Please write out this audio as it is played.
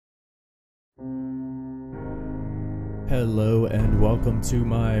Hello and welcome to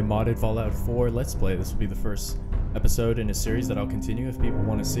my modded Fallout 4 Let's Play. This will be the first episode in a series that I'll continue if people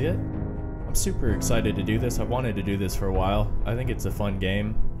want to see it. I'm super excited to do this. I've wanted to do this for a while. I think it's a fun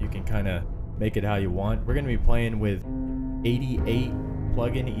game. You can kind of make it how you want. We're going to be playing with 88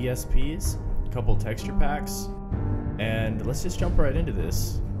 plugin ESPs, a couple texture packs, and let's just jump right into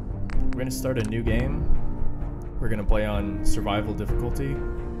this. We're going to start a new game. We're going to play on survival difficulty.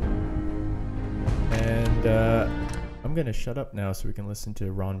 And I'm going to shut up now so we can listen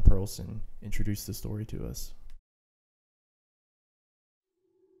to Ron Perlson introduce the story to us.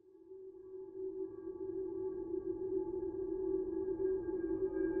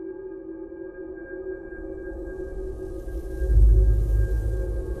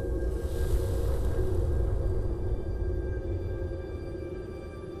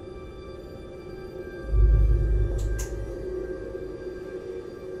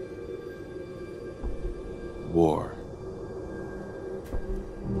 War.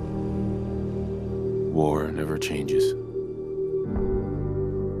 War never changes.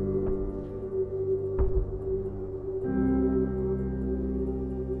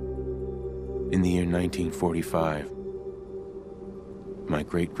 In the year 1945, my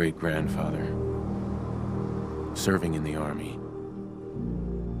great-great-grandfather, serving in the army,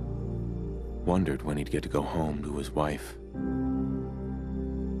 wondered when he'd get to go home to his wife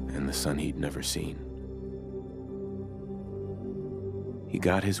and the son he'd never seen. He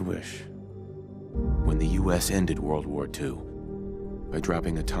got his wish when the U.S. ended World War II by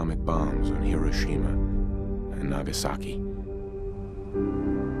dropping atomic bombs on Hiroshima and Nagasaki.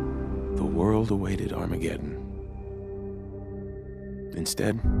 The world awaited Armageddon.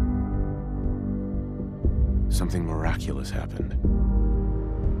 Instead, something miraculous happened.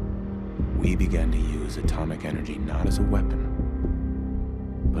 We began to use atomic energy not as a weapon,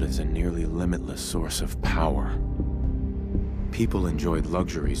 but as a nearly limitless source of power. People enjoyed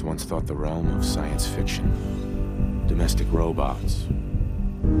luxuries once thought the realm of science fiction. Domestic robots,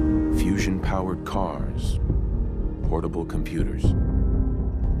 fusion-powered cars, portable computers.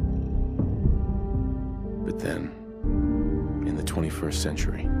 But then, in the 21st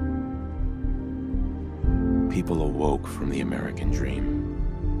century, people awoke from the American dream.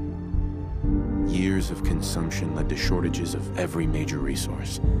 Years of consumption led to shortages of every major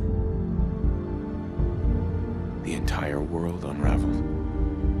resource. The entire world unraveled.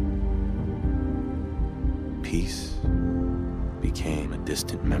 Peace became a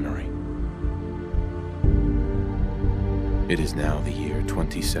distant memory. It is now the year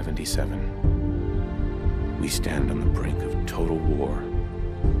 2077. We stand on the brink of total war.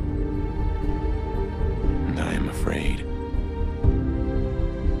 And I am afraid.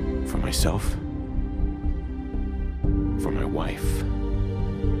 For myself, for my wife,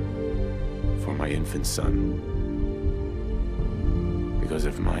 for my infant son. Because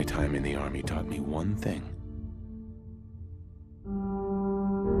if my time in the army taught me one thing,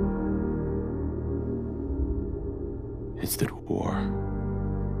 it's that war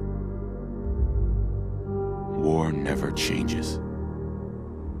never changes.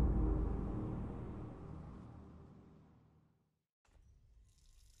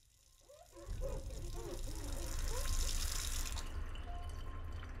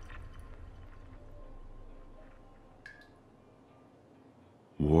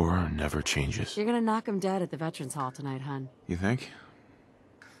 War never changes. You're gonna knock him dead at the Veterans Hall tonight, hun. You think?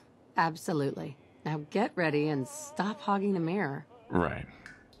 Absolutely. Now get ready and stop hogging the mirror. Right.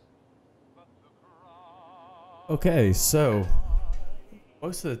 Okay, so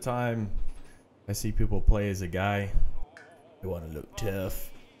most of the time I see people play as a guy. They want to look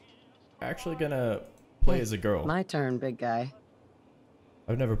tough. Actually gonna play as a girl. My turn, big guy.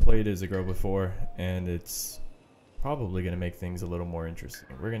 I've never played as a girl before, and it's probably going to make things a little more interesting.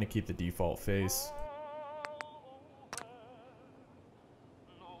 We're going to keep the default face.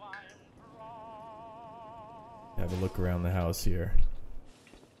 Have a look around the house here.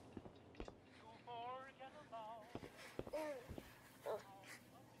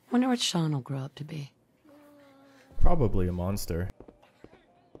 Wonder what Sean will grow up to be. Probably a monster.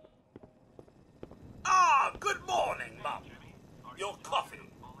 Ah, good morning, Mum. Your coffee.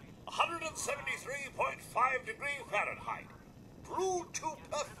 173.5 degrees Fahrenheit. Brewed to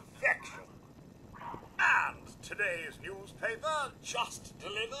perfection. And today's newspaper just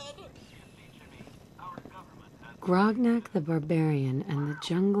delivered. Grognak the Barbarian and the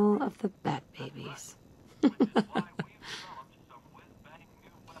Jungle of the Bat Babies.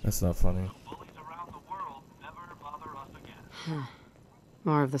 That's not funny.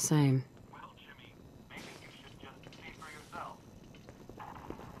 More of the same.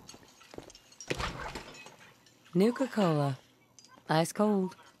 Nuka-Cola. Ice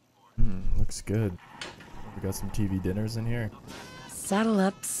cold. Looks good. We got some TV dinners in here. Saddle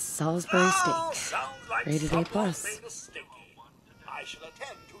up Salisbury steak. Sounds like Rated A+. someone made a sticky. I shall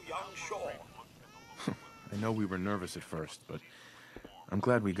attend to young Shaw. I know we were nervous at first, but I'm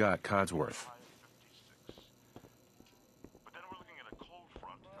glad we got Codsworth. But then we're looking at a cold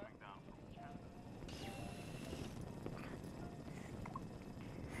front coming down from Canada.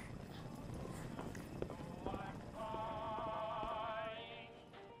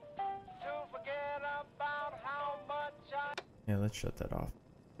 Yeah, let's shut that off.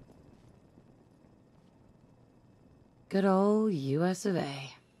 Good old US of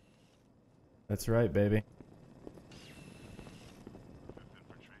A. That's right, baby.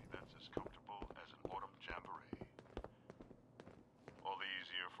 Infantry that's as comfortable as an autumn jamboree. All the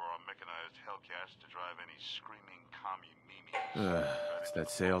easier for our mechanized Hellcats to drive any screaming commie memes. It's that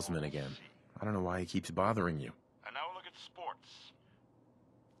salesman again. I don't know why he keeps bothering you. And now look at sports.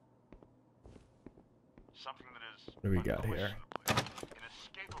 Something that is What do we got here?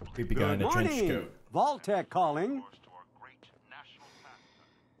 inescapably Creepy guy in a trench coat. Vault-Tec calling. to our great national pastime.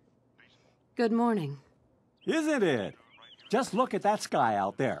 Good morning. Isn't it? Just look at that sky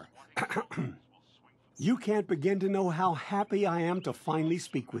out there. You can't begin to know how happy I am to finally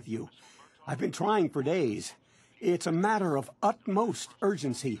speak with you. I've been trying for days. It's a matter of utmost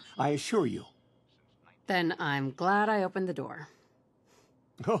urgency, I assure you. Then I'm glad I opened the door.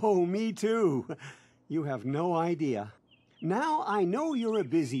 Oh, me too. You have no idea. Now I know you're a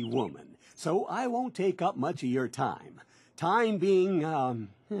busy woman, so I won't take up much of your time. Time being,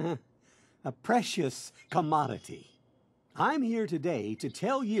 a precious commodity. I'm here today to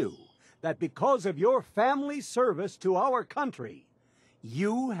tell you that because of your family service to our country,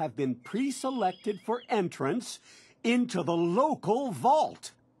 you have been pre-selected for entrance into the local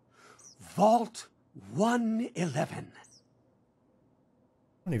vault. Vault 111.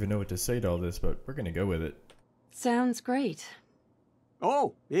 I don't even know what to say to all this, but we're gonna go with it. Sounds great.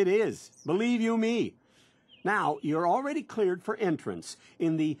 Oh, it is. Believe you me. Now, you're already cleared for entrance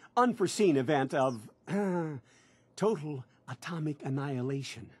in the unforeseen event of total atomic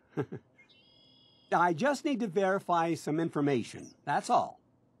annihilation. I just need to verify some information. That's all.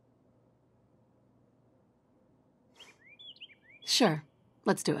 Sure.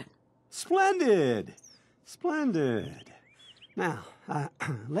 Let's do it. Splendid. Splendid. Now,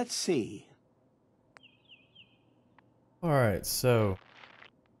 let's see. Alright, so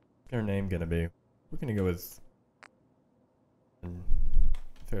what's her name gonna be? We're gonna go with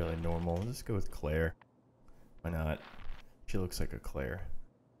fairly normal. Let's go with Claire. Why not? She looks like a Claire.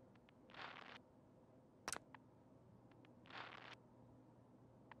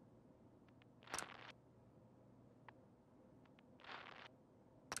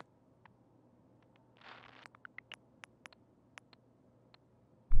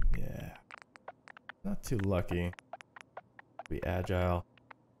 Yeah. Not too lucky. Be agile,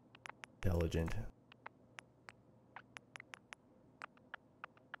 intelligent.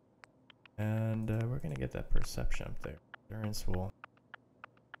 And we're gonna get that perception up there. Endurance will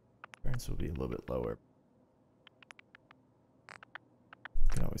be a little bit lower.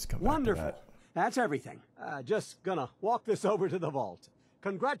 Can always come Wonderful. back to That's everything. Just gonna walk this over to the vault.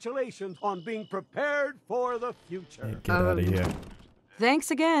 Congratulations on being prepared for the future. that. Hey, get out of here.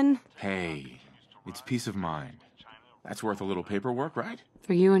 Thanks again. Hey, it's peace of mind. That's worth a little paperwork, right?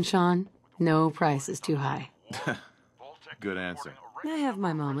 For you and Sean, no price is too high. Good answer. I have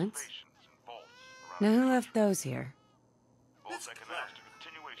my moments. Now who left those here?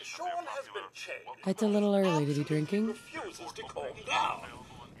 Sean has been changed. It's a little early to be drinking. Refuses to calm down.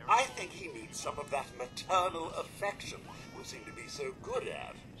 I think he needs some of that maternal affection we seem to be so good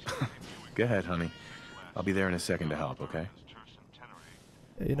at. Go ahead, honey. I'll be there in a second to help, okay?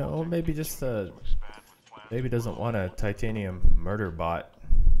 You know, maybe just maybe doesn't want a titanium murder bot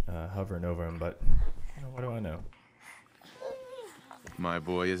hovering over him, but you know, what do I know? My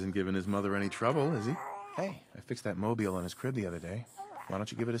boy isn't giving his mother any trouble, is he? Hey, I fixed that mobile on his crib the other day. Why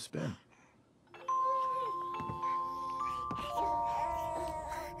don't you give it a spin?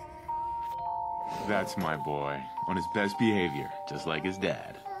 That's my boy, on his best behavior, just like his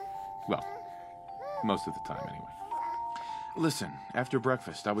dad. Well, most of the time, anyway. Listen, after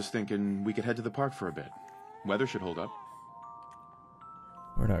breakfast, I was thinking we could head to the park for a bit. Weather should hold up.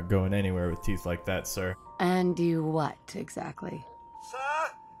 We're not going anywhere with teeth like that, sir. And do what, exactly? Sir,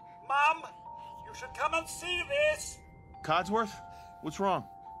 Mum, you should come and see this. Codsworth? What's wrong?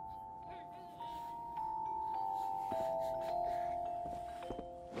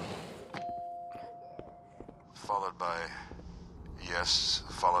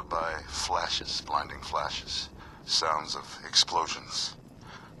 Followed by flashes, blinding flashes. sounds of explosions.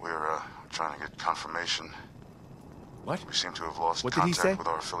 We're trying to get confirmation. What? We seem to have lost What did he say? contact with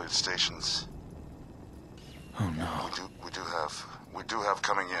our affiliate stations. Oh no. We do have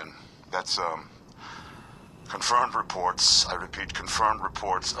coming in. That's confirmed reports. I repeat, confirmed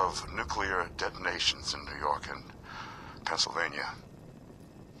reports of nuclear detonations in New York and Pennsylvania.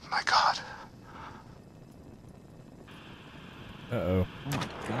 My God. Uh-oh. Oh my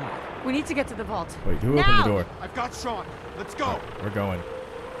God. We need to get to the vault. Wait, who opened the door? I've got Sean. Let's go. We're going.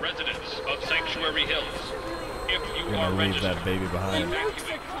 Residents of Sanctuary Hills, if you We're are gonna leave registered, that baby behind.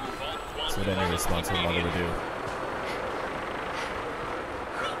 evacuate from Vault That's what any responsible mother would do.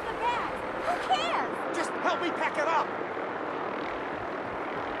 Just help me pack it up.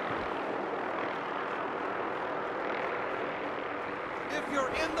 If you're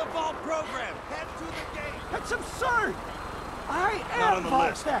in the vault program, head to the gate. That's absurd! I am Not on the vault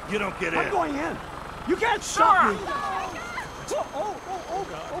list. tech. You don't get I'm in. going in. You can't stop me.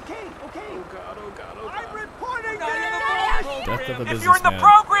 Okay. I'm reporting Death of a If you're in the businessman.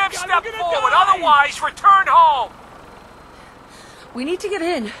 program, step forward. Otherwise, return home. We need to get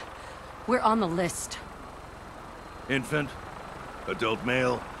in. We're on the list. Infant, adult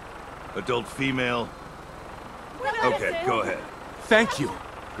male, adult female. Okay, go ahead. Thank you.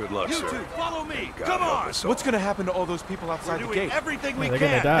 Good luck, You sir. two, follow me. God Come help on. us all. What's gonna happen to all those people We're outside the doing gate? everything we They're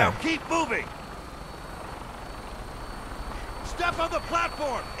gonna can. die. Now keep moving. Step on the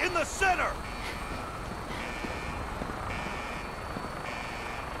platform in the center.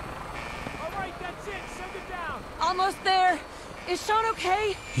 All right, that's it. Send it down. Almost there. Is Sean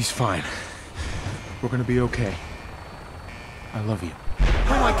okay? He's fine. We're gonna be okay. I love you.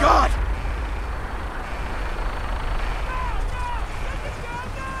 Oh my God!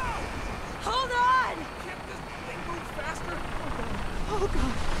 Hold on! Can't this thing move faster? Oh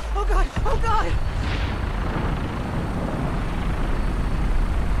God! Oh God! Oh God!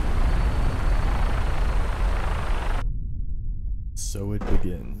 So it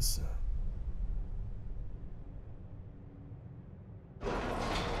begins.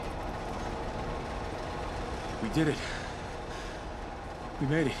 We did it. We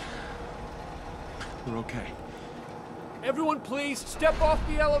made it. We're okay. Everyone, please step off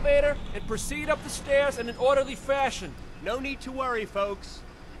the elevator and proceed up the stairs in an orderly fashion. No need to worry, folks.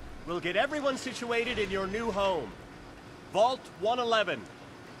 We'll get everyone situated in your new home. Vault 111.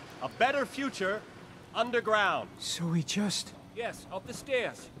 A better future underground. So we just... Yes, up the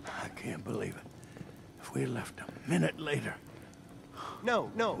stairs. I can't believe it. If we left a minute later...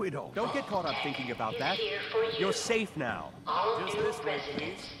 No, don't get caught up thinking about that. You're safe now. Just this way,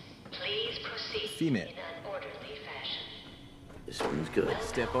 please. Please proceed Female. in an orderly fashion. This one's good.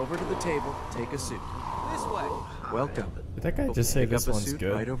 Step over to the table, take a suit. This way. Welcome. Did that guy just say Pick this up a one's suit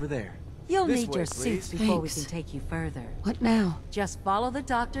good? right over there. You'll This need way, your please. suits before we Thanks. can take you further. What now? Just follow the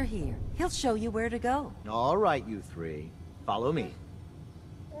doctor here. He'll show you where to go. All right, you three. Follow me.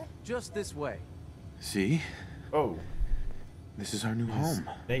 Just this way. See? Oh. This is our new home.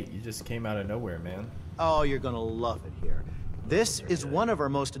 Nate, you just came out of nowhere, man. Oh, you're gonna love it here. This is one of our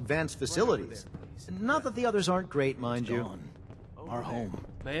most advanced facilities. Not that the others aren't great, mind you. Our home.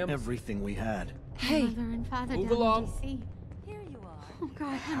 Ma'am? Everything we had. Hey. Mother and father Move down along. in DC. Here you are. Oh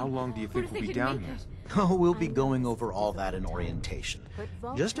God. How long do you think we'll be down here? Oh, we'll be going over all that in orientation.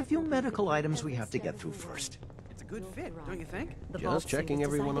 Just a few medical items we have to get through first. It's a good fit, don't you think? Just checking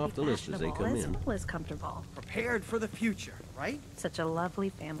everyone off the list as they come in. well as comfortable. Prepared for the future, right? Such a lovely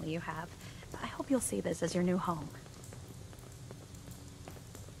family you have. I hope you'll see this as your new home.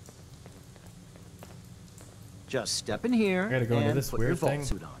 Just step in here I gotta go into and this put your weird vault thing.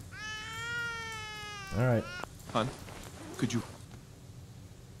 suit on. Alright. Hon, could you...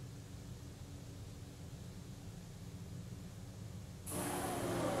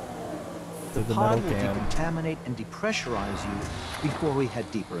 To the pod metal will can. decontaminate and depressurize you before we head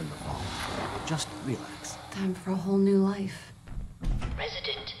deeper in the vault. Just relax. Time for a whole new life.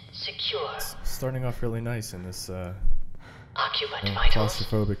 Resident secure. Starting off really nice in this Occupant vitals.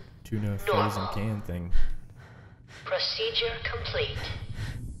 claustrophobic tuna frozen can thing. Procedure complete.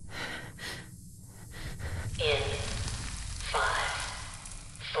 In 5,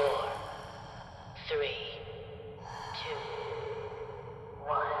 4, 3, 2,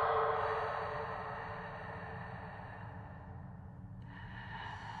 1.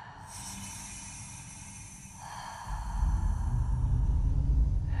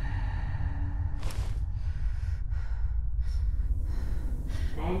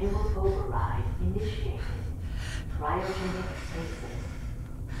 Manual override initiated. Cryogenic stasis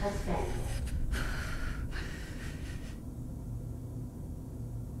suspended.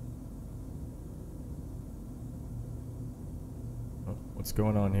 What's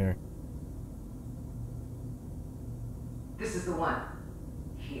going on here? This is the one.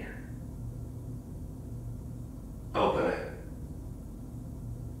 Here. Open it.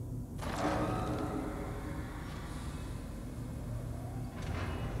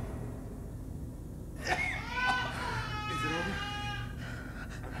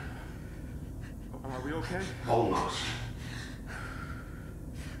 Are we okay? Almost.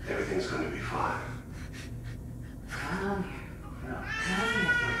 Everything's going to be fine. Come here. Come here.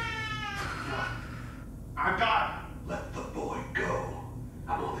 I got it. Let the boy go.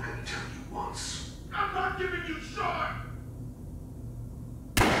 I'm only going to tell you once. I'm not giving you short.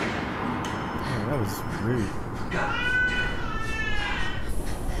 Oh, that was rude. Got it.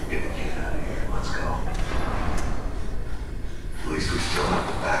 Get the kid out of here. Let's go. At least we still have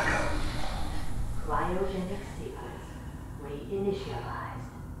the backup. Cryogenic sequence reinitialized.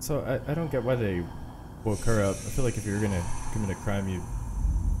 So I don't get why they woke her up. I feel like if you're gonna commit a crime, you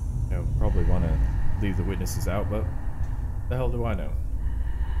know, probably want to leave the witnesses out, but the hell do I know?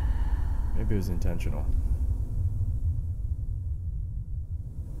 Maybe it was intentional.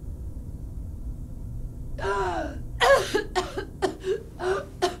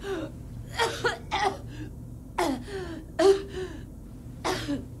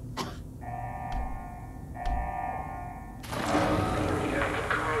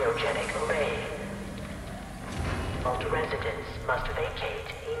 Cryogenic array. Vault residents must vacate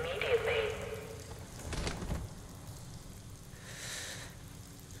immediately.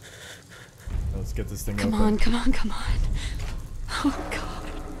 Let's get this thing Come open. on, come on, come on. Oh, God.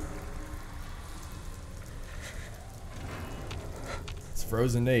 It's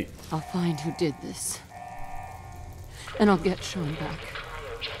Frozen Nate. I'll find who did this. And I'll get Sean back.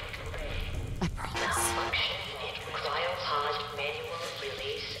 I promise. Malfunction in cryopod manual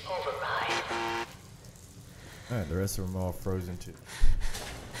release override. Alright, the rest of them are all frozen too.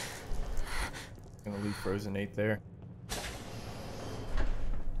 Gonna leave Frozen Nate there.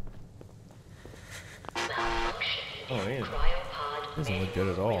 Oh, he doesn't look good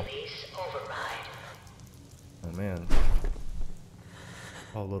at all. Oh man.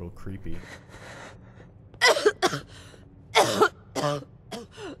 All a little creepy.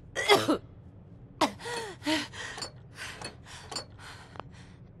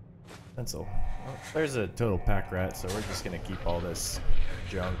 Pencil. Well, there's a total pack rat, so we're just gonna keep all this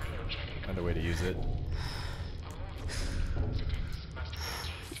junk. Find a way to use it.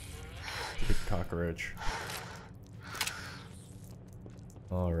 Stupid cockroach.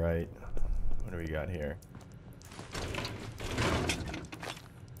 Alright. What do we got here?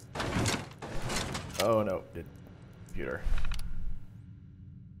 Oh no, computer.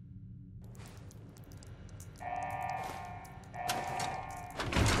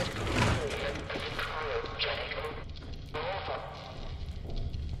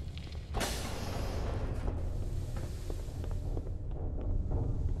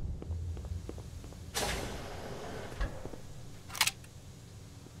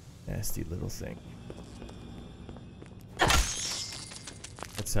 Nasty little thing.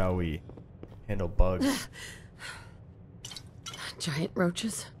 That's how we handle bugs. Giant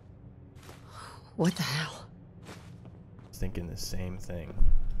roaches? What the hell? I was thinking the same thing.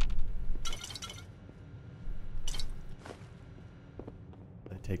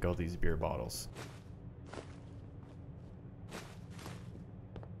 I take all these beer bottles.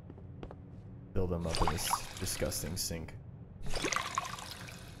 Fill them up in this disgusting sink.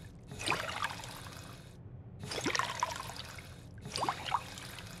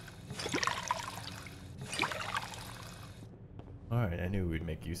 Alright, I knew we'd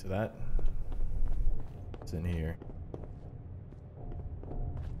make use of that. What's in here?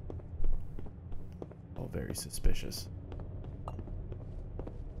 All very suspicious.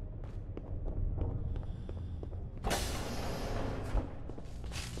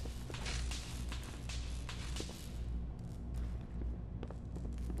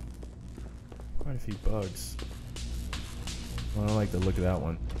 Quite a few bugs. I don't like the look of that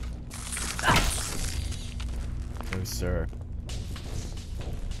one. No, sir.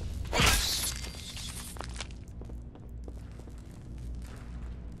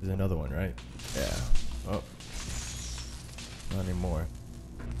 There's another one, right? Yeah. Oh. Not anymore.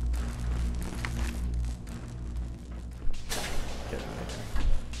 Get out of here.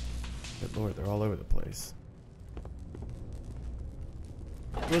 Good lord, they're all over the place.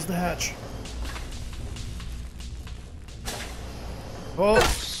 Close the hatch. Oh!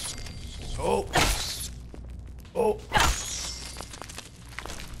 Oh! Oh!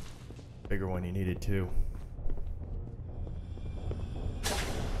 Bigger one you needed too.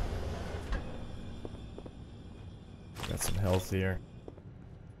 Got some health here.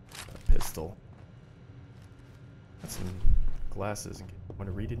 pistol. Got some glasses and want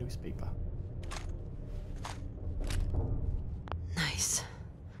to read a newspaper. Nice.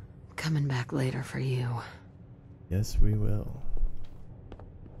 Coming back later for you. Yes, we will.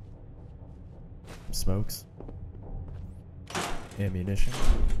 Some smokes. Ammunition.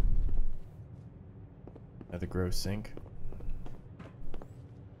 Another gross sink.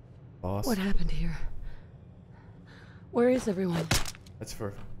 Boss. What happened here? Where is everyone? That's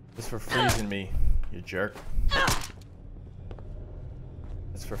for freezing me, you jerk.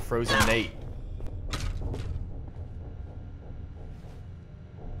 That's for frozen Nate.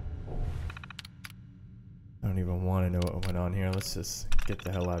 I don't even want to know what went on here. Let's just get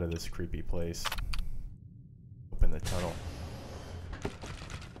the hell out of this creepy place. Open the tunnel.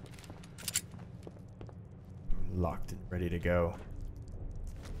 Locked and ready to go.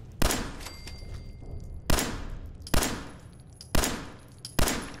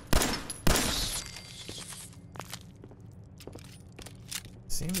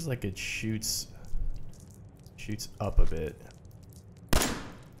 Seems like it shoots up a bit.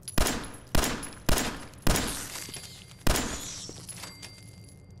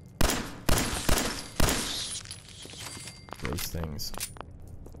 Those things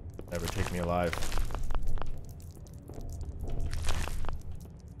never take me alive.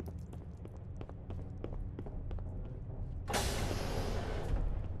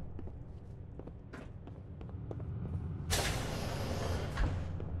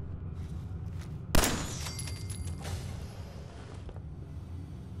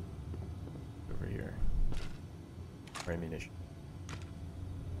 Ammunition.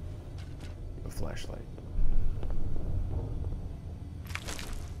 A flashlight.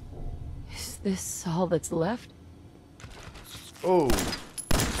 Is this all that's left? Oh!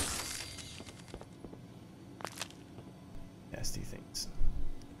 Nasty things.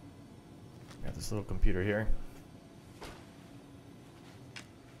 Got this little computer here.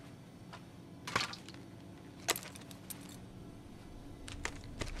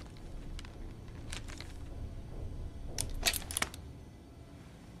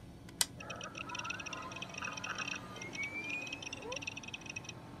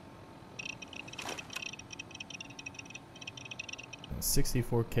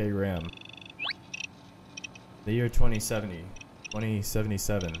 $64K RAM. The year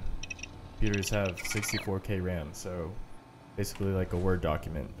 2077, computers have 64K RAM, so basically like a Word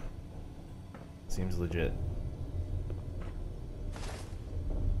document. Seems legit.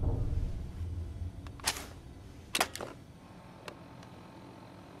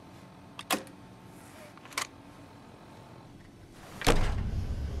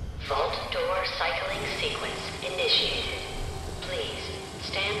 Vault door cycling sequence initiated. Please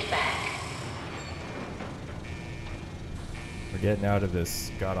stand back. We're getting out of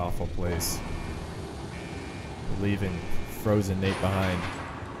this god-awful place. We're leaving frozen Nate behind.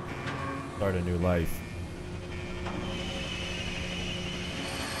 Start a new life.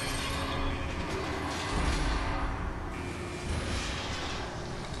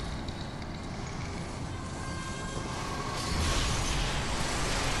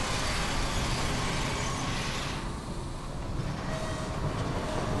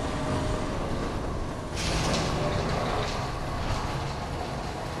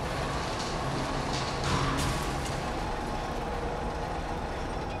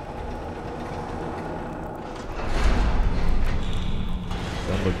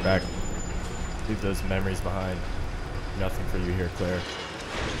 Don't look back. Leave those memories behind. Nothing for you here, Claire.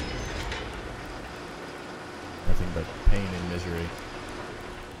 Nothing but pain and misery.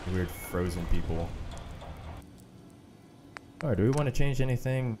 Weird frozen people. Alright, do we want to change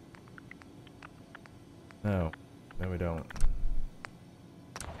anything? No. No, we don't.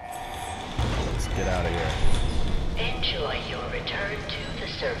 Let's get out of here. Enjoy your return to the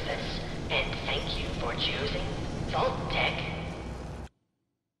surface, and thank you for choosing Vault Tech.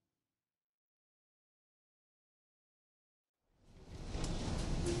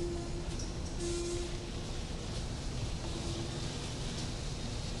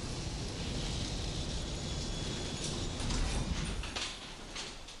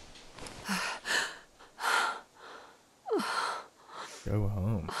 Go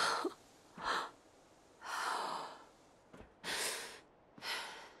home.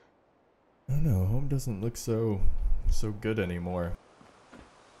 I don't know, home doesn't look so good anymore.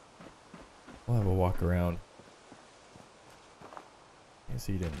 We'll have a walk around. Guess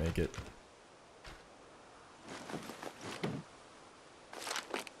he didn't make it.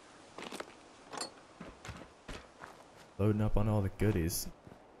 Loading up on all the goodies.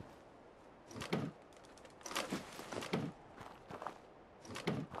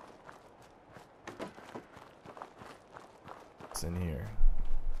 What's in here?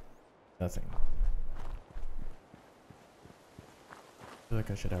 Nothing. I feel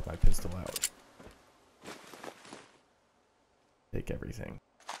like I should have my pistol out. Take everything.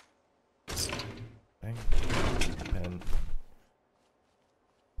 Okay. Pen.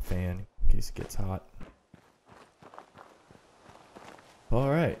 Fan in case it gets hot.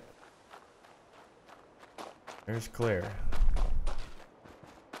 Alright. There's Claire.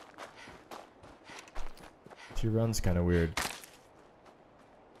 She runs kind of weird.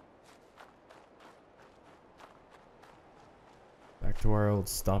 Back to our old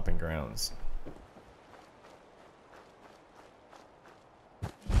stomping grounds.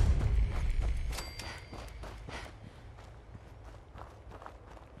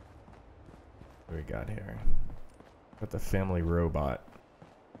 What do we got here? Got the family robot.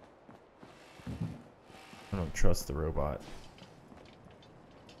 I don't trust the robot.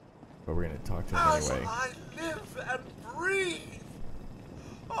 But we're gonna talk to him anyway. I live and breathe.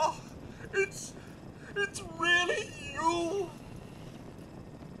 Oh, it's really you.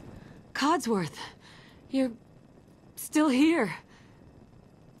 Codsworth, you're still here.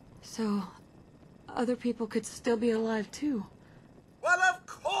 So, other people could still be alive too. Well, of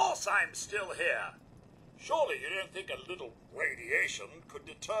course I'm still here. Surely you don't think a little radiation could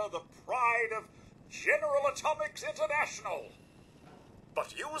deter the pride of General Atomics International?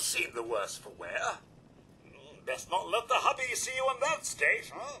 But you seem the worse for wear. Best not let the hubby see you in that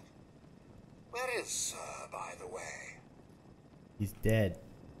state, huh? Where is Sir, by the way? He's dead.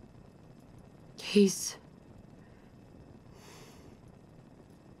 He's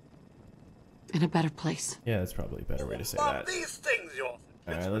in a better place. Yeah, that's probably a better way to say that. These things you're...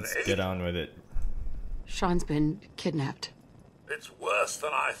 Alright, let's get on with it. Sean's been kidnapped. It's worse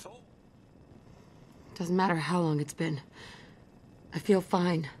than I thought. Doesn't matter how long it's been. I feel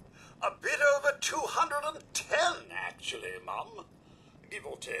fine. A bit over 210, actually, Mum. Give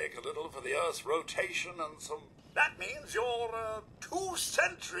or take a little for the Earth's rotation and some... That means you're 2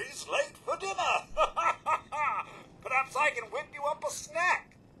 centuries late for dinner. Perhaps I can whip you up a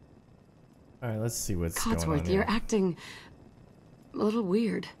snack. Alright, let's see what's going on Codsworth, here. you're acting a little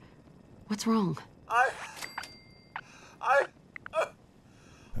weird. What's wrong?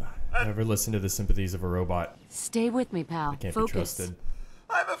 Never listen to the sympathies of a robot. Stay with me, pal. I can't Focus. be trusted.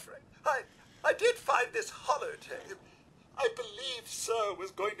 I'm afraid I did find this holotape. I believe Sir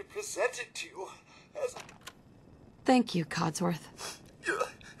was going to present it to you as... Thank you, Codsworth.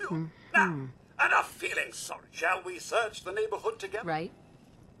 Now, enough feeling sorry. Shall we search the neighborhood together? Right.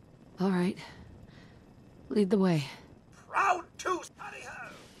 All right. Lead the way. Proud to study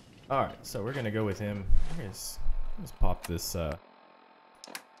her. Alright, so we're gonna go with him. Let's pop this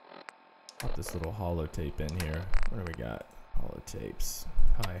little holotape in here. What do we got? Holotapes.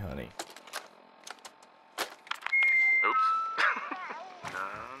 Hi, honey. Oops. No,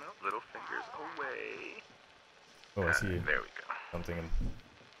 little fingers away. Oh, I see. There we go. Something in...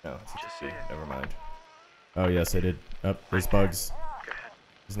 No, it's just see. Never mind. Oh, yes, I did. Oh, there's bugs.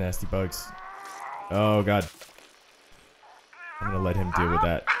 There's nasty bugs. Oh, God. I'm gonna let him deal with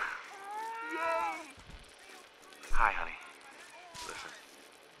that. Hi, honey. Listen,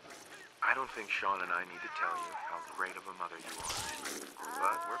 I don't think Sean and I need to tell you how great of a mother you are,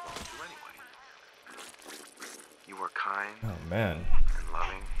 but we're going to anyway. You were kind. Oh, man. And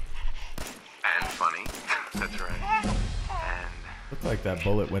loving. And funny. That's right. And... Looked like that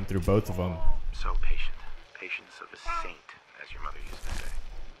bullet went through both of them. so patient. Patience of a saint, as your mother used to say.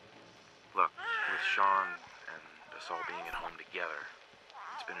 Look, with Sean and us all being at home together,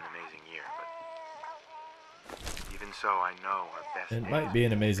 it's been an amazing year, but even so, I know our best It might be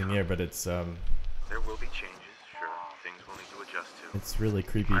an amazing year, but it's there will be changes, sure. Things will need to adjust to. it's really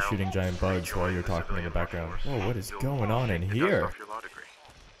creepy shooting giant bugs while you're talking in the background. Whoa, what is going on in here?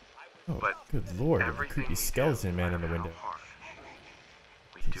 Oh, good lord, there's a creepy skeleton man in the window.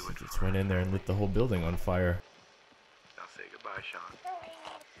 Jeez, he just went in there and lit the whole building on fire. Now say goodbye, Sean.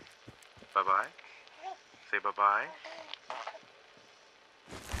 Bye-bye. Say bye-bye.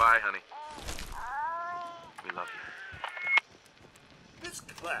 Bye, honey. We love you. Miss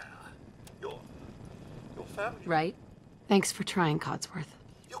Claire, your family... Right. Thanks for trying, Codsworth.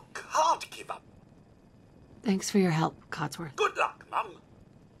 You can't give up. Thanks for your help, Codsworth. Good luck, Mum.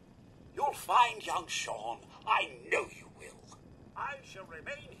 You'll find young Sean. I know you will. I shall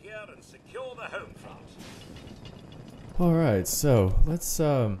remain here and secure the home front. Alright, so let's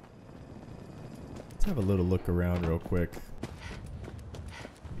have a little look around real quick.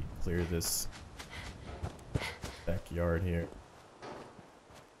 Clear this backyard here.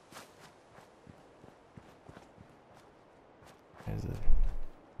 There's a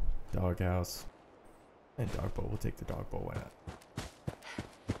doghouse. And dog bowl, we'll take the dog bowl, why not?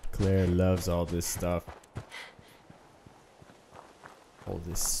 Claire loves all this stuff. All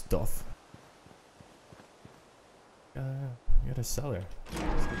this stuff. We got a cellar.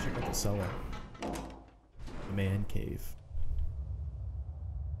 Let's go check out the cellar. The man cave.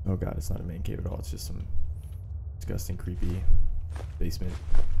 Oh god, it's not a man cave at all. It's just some disgusting, creepy basement.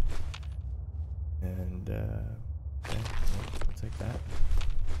 And, okay, I'll take that.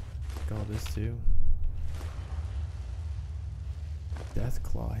 Take all this too. Death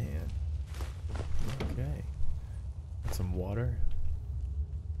claw hand. Okay. Got some water.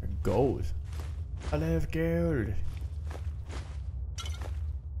 Gold. I love gold.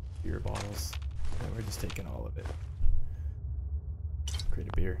 Beer bottles. And we're just taking all of it. Create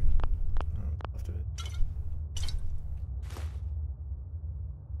a beer. Left of it.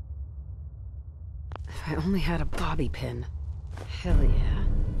 If I only had a bobby pin. Hell yeah.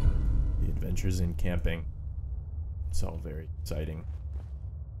 The adventures in camping. It's all very exciting.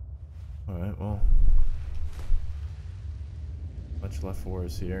 Alright, well. Much left for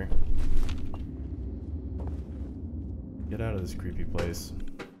us here. Get out of this creepy place.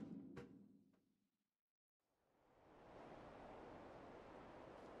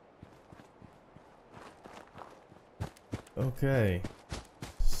 Okay.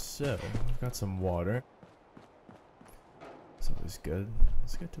 So, we've got some water. That's always good.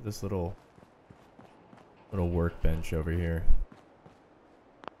 Let's get to this little workbench over here.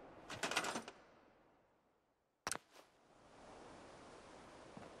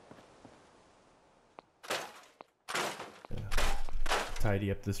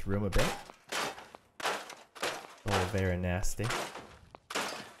 Tidy up this room a bit. Oh, very nasty.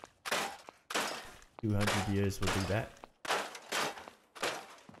 200 years will do that.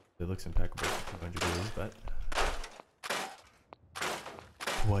 It looks impeccable for 200 years, but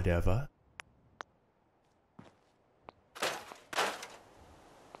whatever.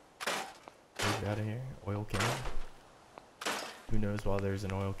 Get out of here. Oil can. Who knows why there's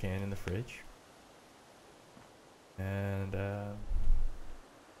an oil can in the fridge? And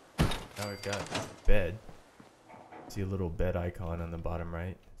now we've got bed. See a little bed icon on the bottom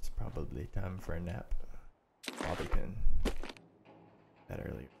right. It's probably time for a nap. Bobby pin. That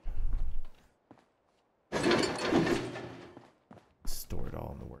earlier. Store it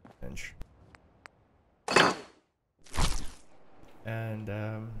all on the workbench. And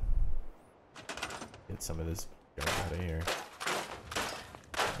get some of this junk out of here.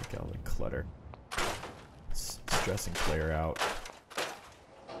 Like all the clutter. It's stressing Claire out.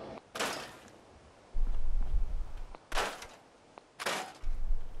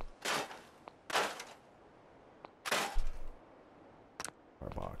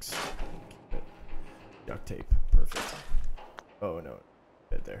 Box. Duct tape. Perfect. Oh no.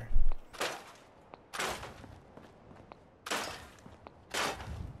 Bed there.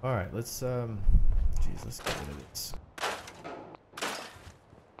 Alright, let's geez, let's get rid of this.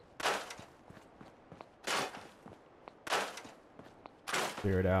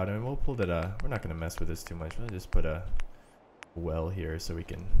 Clear it out and we'll pull that we're not gonna mess with this too much. We'll just put a well here so we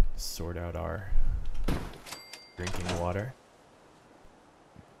can sort out our drinking water.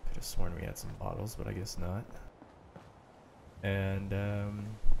 Could have sworn we had some bottles, but I guess not. And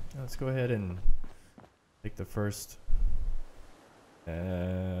let's go ahead and take the first.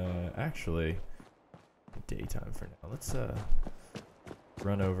 Actually, daytime for now. Let's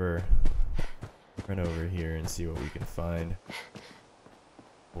run over here and see what we can find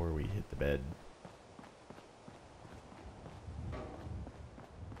before we hit the bed.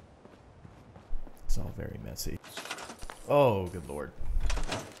 It's all very messy. Oh, good lord.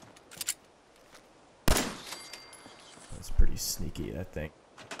 That's pretty sneaky, that thing.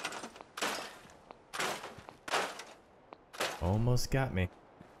 Almost got me.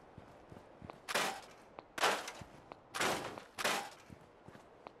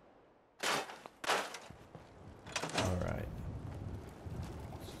 Alright.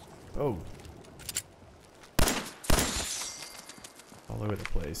 Oh. All over the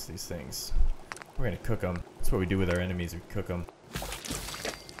place, these things. We're gonna cook them. That's what we do with our enemies, we cook them.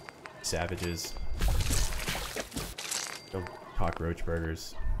 Savages. Oh, cockroach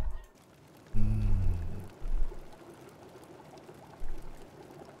burgers.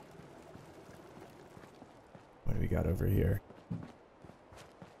 What do we got over here?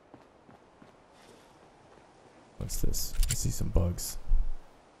 What's this? I see some bugs.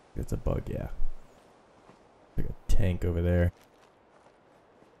 It's a bug, yeah. Like a tank over there.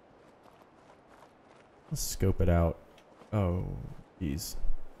 Let's scope it out. Oh, geez.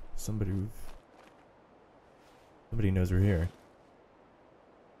 Somebody knows we're here.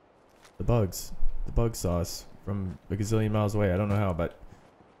 The bugs. the bug sauce from a gazillion miles away. I don't know how, but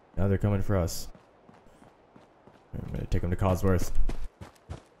now they're coming for us. I'm gonna take them to Codsworth.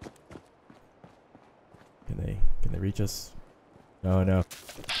 Can they reach us? No, no.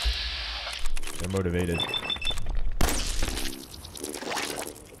 They're motivated.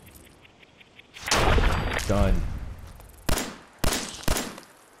 Done.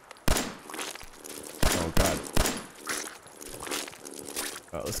 Oh god.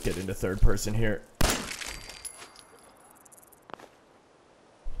 Oh, let's get into third person here.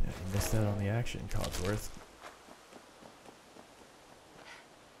 Yeah, you missed out on the action, Codsworth.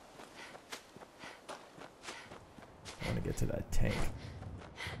 I want to get to that tank.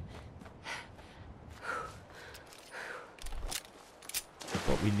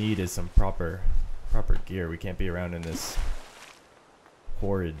 What we need is some proper gear. We can't be around in this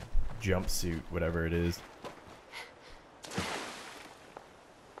horrid jumpsuit, whatever it is.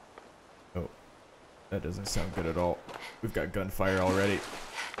 Oh, that doesn't sound good at all. We've got gunfire already.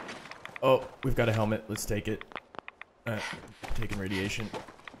 Oh, we've got a helmet. Let's take it. Taking radiation.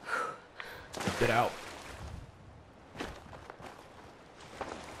 Get out.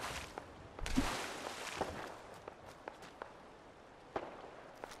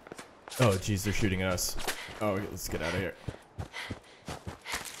 Oh, jeez, they're shooting at us. Oh, let's get out of here.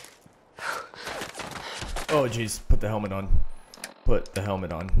 Oh, jeez, put the helmet on. Put the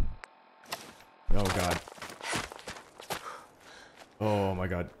helmet on. Oh, God. Oh, my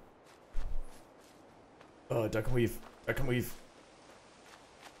God. Oh, duck and weave. Duck and weave.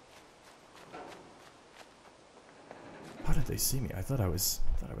 How did they see me? I thought I was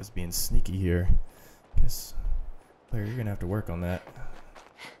being sneaky here. Guess, player, you're gonna have to work on that.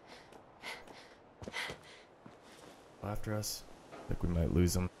 After us. I think we might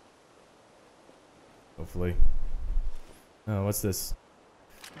lose them. Hopefully. Oh, what's this?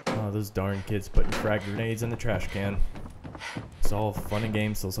 Oh, those darn kids putting frag grenades in the trash can. It's all fun and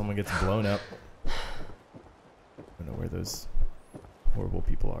games till someone gets blown up. I don't know where those horrible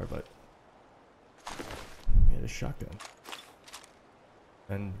people are, but he had a shotgun.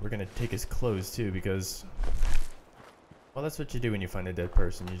 And we're gonna take his clothes too, because, well, that's what you do when you find a dead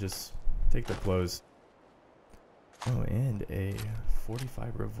person. You just take their clothes. Oh, and a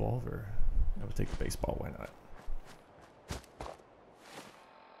 45 revolver. I would take the baseball, why not?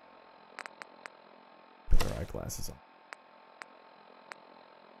 Put our eyeglasses on.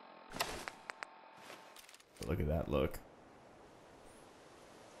 But look at that look.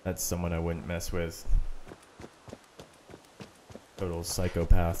 That's someone I wouldn't mess with. Total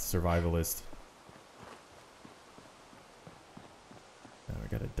psychopath, survivalist. Now we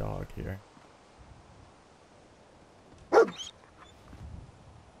got a dog here.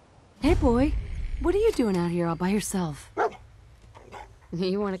 Hey, boy. What are you doing out here all by yourself?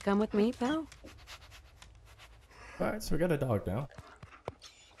 You want to come with me, pal? Alright, so we got a dog now.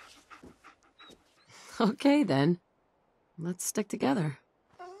 Okay, then. Let's stick together.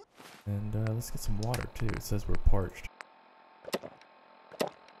 And let's get some water, too. It says we're parched.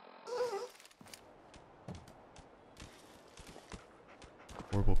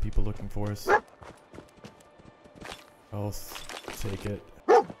 Horrible people looking for us. Health, take it.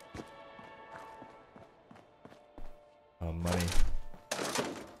 Money.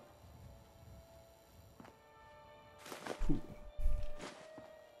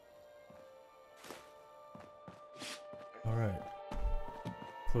 Alright.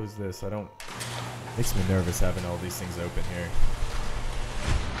 Close this. Makes me nervous having all these things open here.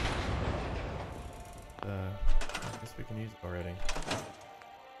 I guess we can use it already.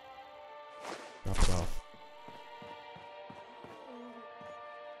 Drop it off.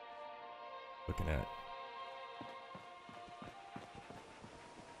 Looking at.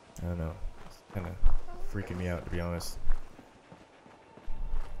 I don't know. It's kind of freaking me out, to be honest.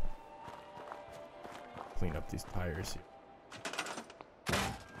 Clean up these tires here.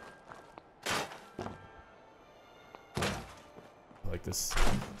 Like this.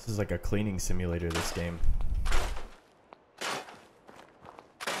 This is like a cleaning simulator, this game.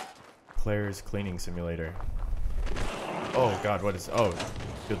 Claire's cleaning simulator. Oh god, what is... Oh,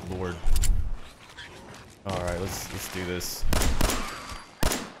 good lord. Alright, let's do this.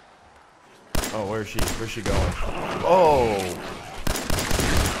 Oh, where is she? Where's she going? Oh!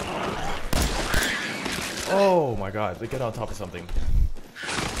 Oh my god, they get on top of something.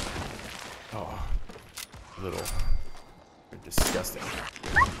 Oh. Little. They're disgusting.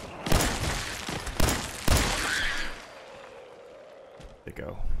 They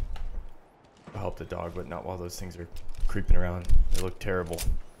go. I'll help the dog, but not while those things are creeping around. They look terrible.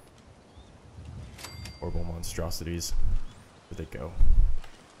 Horrible monstrosities. Where'd they go?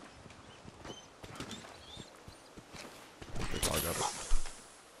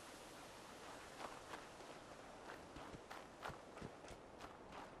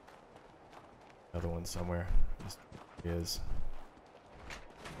 another one somewhere. He is.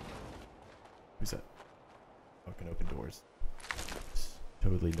 Who's that? Oh, can open doors. It's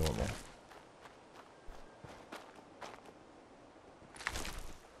totally normal.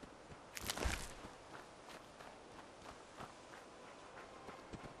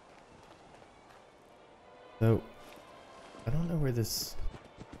 So, I don't know where this...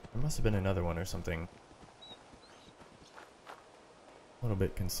 There must have been another one or something. A little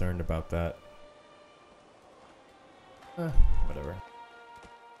bit concerned about that. Whatever.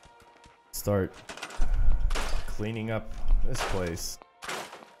 Start cleaning up this place.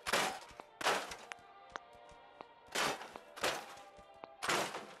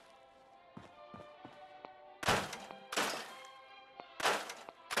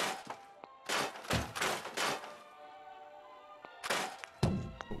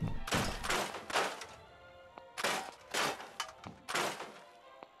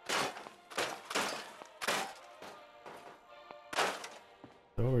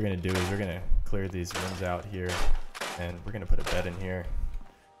 So what we're going to do is we're going to clear these rooms out here, and we're going to put a bed in here,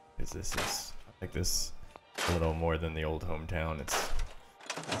 because this is, I like this a little more than the old hometown. It's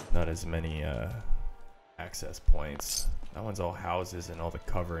not as many access points. That one's all houses and all the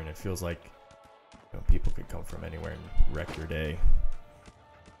cover, and it feels like, you know, people could come from anywhere and wreck your day.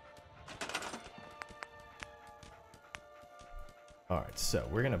 Alright, so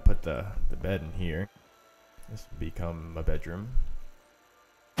we're going to put the bed in here. This will become a bedroom.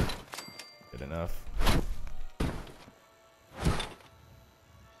 Good enough.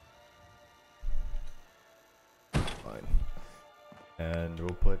 Fine. And we'll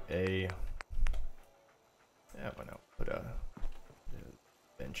put a... Yeah, why not? Put a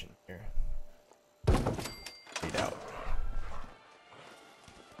bench in here. Lead out.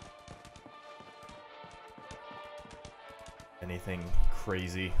 Anything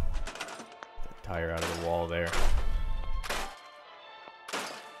crazy. Tire out of the wall there.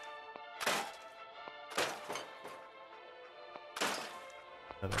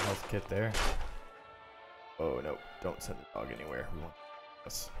 Another health kit there. Oh no, don't send the dog anywhere. We want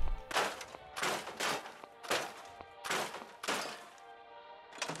us.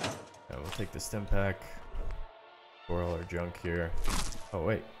 Yeah, we'll take the stim pack. Store all our junk here. Oh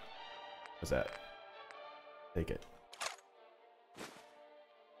wait. What's that? Take it.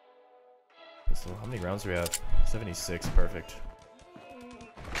 Pistol. How many rounds do we have? 76, perfect.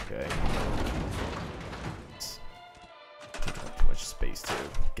 Okay. Space to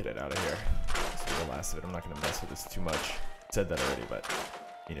get it out of here. This is the last of it. I'm not going to mess with this too much. Said that already, but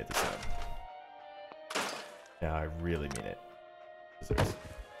I mean it this time. Yeah, I really mean it. Scissors.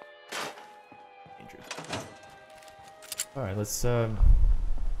 Dangerous. All right, let's. Not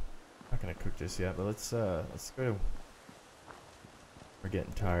gonna cook this yet, but let's go. We're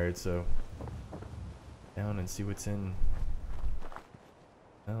getting tired, so down and see what's in.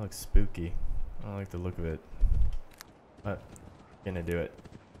 That looks spooky. I don't like the look of it, but. Gonna do it.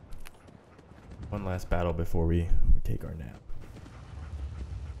 One last battle before we take our nap.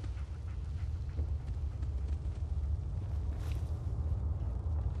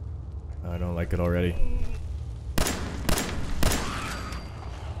 I don't like it already.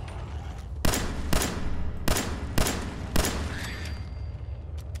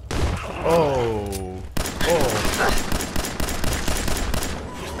 Oh! Oh!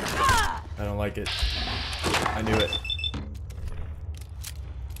 I don't like it. I knew it.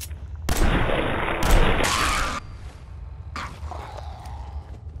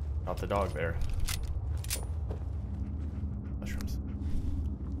 The dog there. Mushrooms.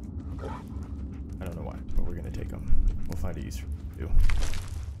 I don't know why, but we're gonna take them. We'll find a use for them too.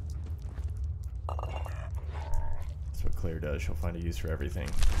 That's what Claire does. She'll find a use for everything.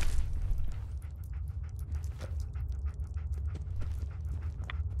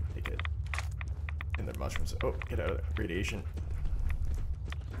 Take it. And their mushrooms. Oh, get out of there. Radiation.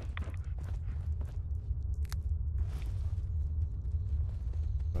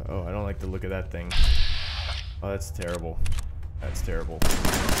 Oh, I don't like the look of that thing. Oh, that's terrible. That's terrible.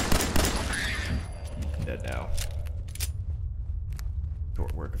 Dead now.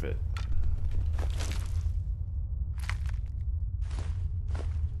 Short work of it.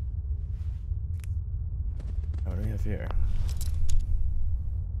 What do we have here?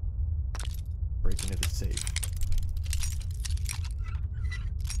 Break into the safe.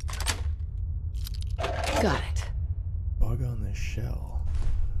 Got it. Bug on the shell.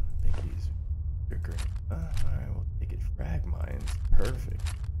 Alright, we'll take it. Frag mines. Perfect.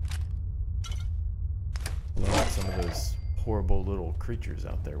 Load some of those horrible little creatures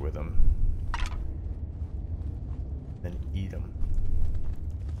out there with them. Then eat them.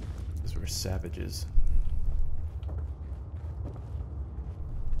 Those were savages.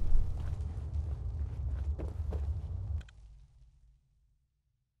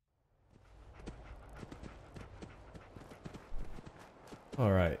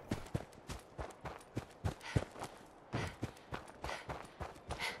 All right.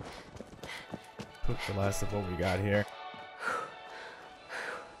 Cook the last of what we got here.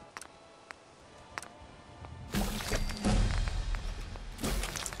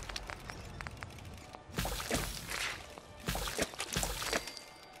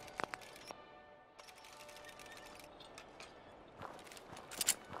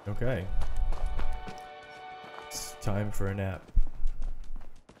 Okay. It's time for a nap.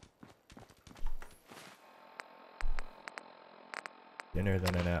 Dinner,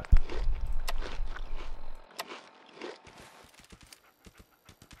 then a nap.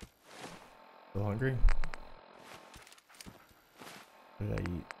 Still hungry? What did I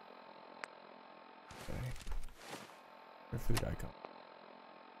eat? Okay. Where food icon?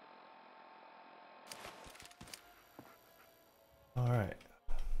 Alright.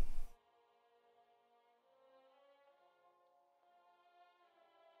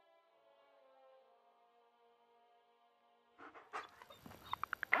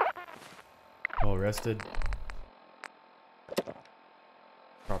 Well rested.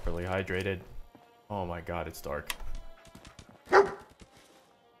 Properly hydrated. Oh my god, it's dark.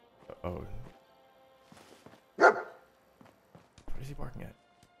 Oh. What is he barking at?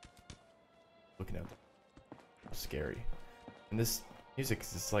 Looking at them. Scary. And this music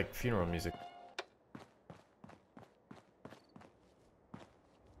is just like funeral music.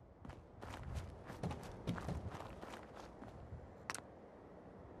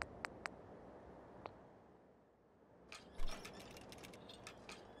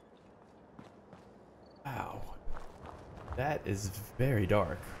 Wow. That is very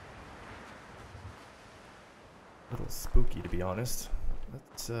dark. A little spooky, to be honest.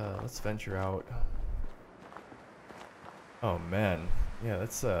 Let's venture out. Oh man, yeah,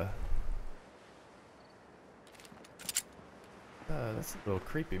 that's a little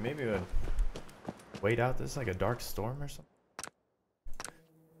creepy. Maybe we'll wait out. This is like a dark storm or something.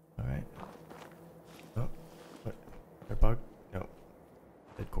 All right. Oh, what? They're bug? No,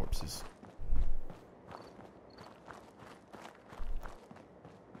 dead corpses.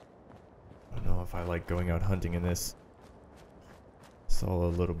 I don't know if I like going out hunting in this. It's all a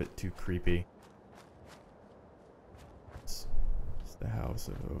little bit too creepy. It's the house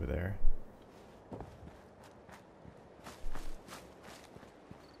over there.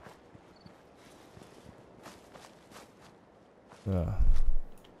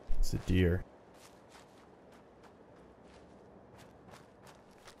 It's a deer.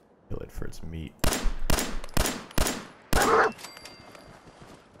 Kill it for its meat.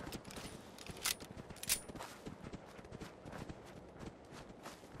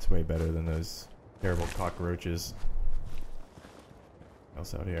 It's way better than those terrible cockroaches. What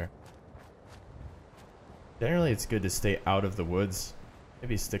else out here? Generally, it's good to stay out of the woods.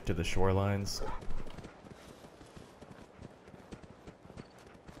 Maybe stick to the shorelines.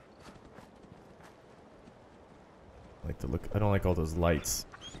 I don't like all those lights.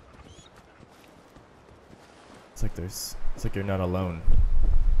 It's like you're not alone.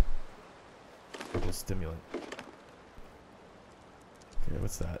 Purple stimulant. Okay,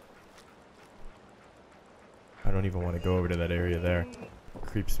 what's that? I don't even want to go over to that area there. It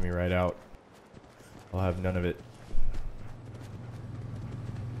creeps me right out. I'll have none of it.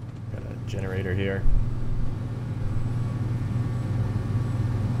 Got a generator here.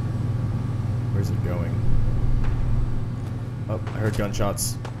 Where's it going? Oh, I heard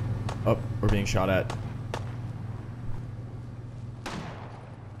gunshots. Oh, we're being shot at.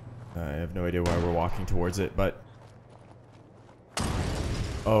 I have no idea why we're walking towards it, but...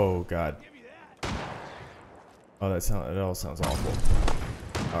 Oh, God. Oh, it all sounds awful.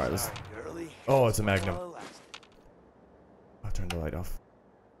 Alright, let's... Oh, it's a Magnum. I'll turn the light off.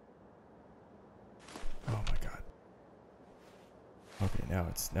 Oh, my God. Okay, now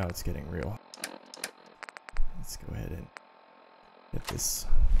it's getting real. Let's go ahead and get this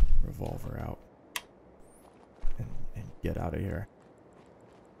revolver out and get out of here.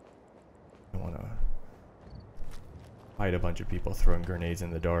 I want to fight a bunch of people throwing grenades in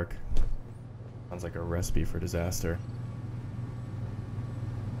the dark. Sounds like a recipe for disaster.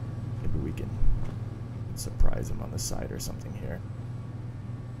 Maybe we can surprise them on the side or something here.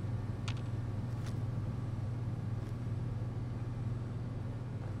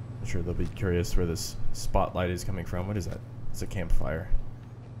 I'm sure they'll be curious where this spotlight is coming from. What is that? It's a campfire.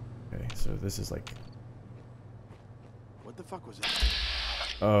 Okay, so this is like... What the fuck was that?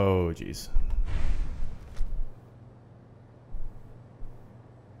 Oh, jeez.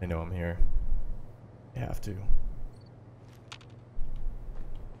 I know I'm here. You have to.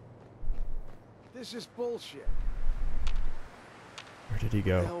 This is bullshit. Where did he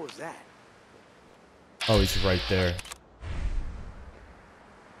go? What the hell was that? Oh, he's right there.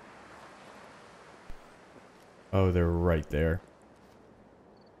 Oh, they're right there.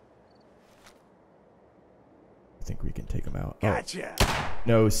 I think we can take them out. Gotcha. Oh.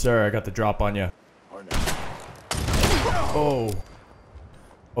 No, sir, I got the drop on you. Or no. Oh.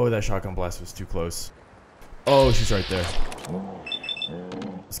 Oh, that shotgun blast was too close. Oh, she's right there.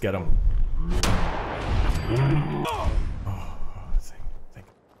 Let's get him. Oh, thank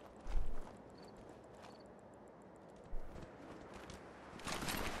you.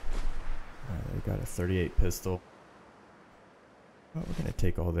 They got a 38 pistol. Oh, we're gonna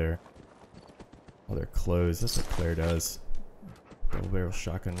take all their clothes. That's what Claire does. Double barrel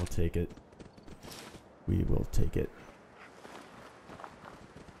shotgun, we'll take it. We will take it.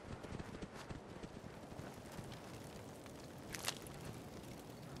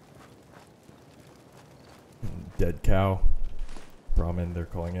 Dead cow. Brahmin, they're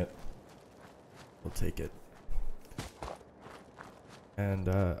calling it. We'll take it. And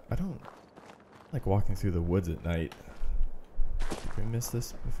I don't like walking through the woods at night. Did we miss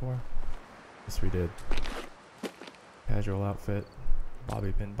this before? Yes, we did. Casual outfit.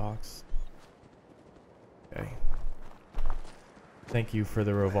 Bobby pin box. Okay. Thank you for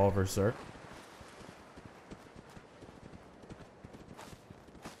the revolver, sir.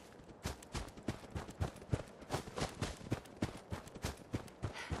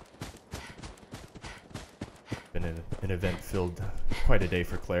 Been an event filled quite a day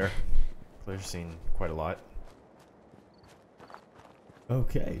for Claire. Claire's seen quite a lot.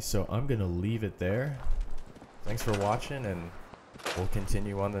 Okay, so I'm gonna leave it there. Thanks for watching, and we'll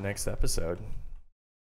continue on the next episode.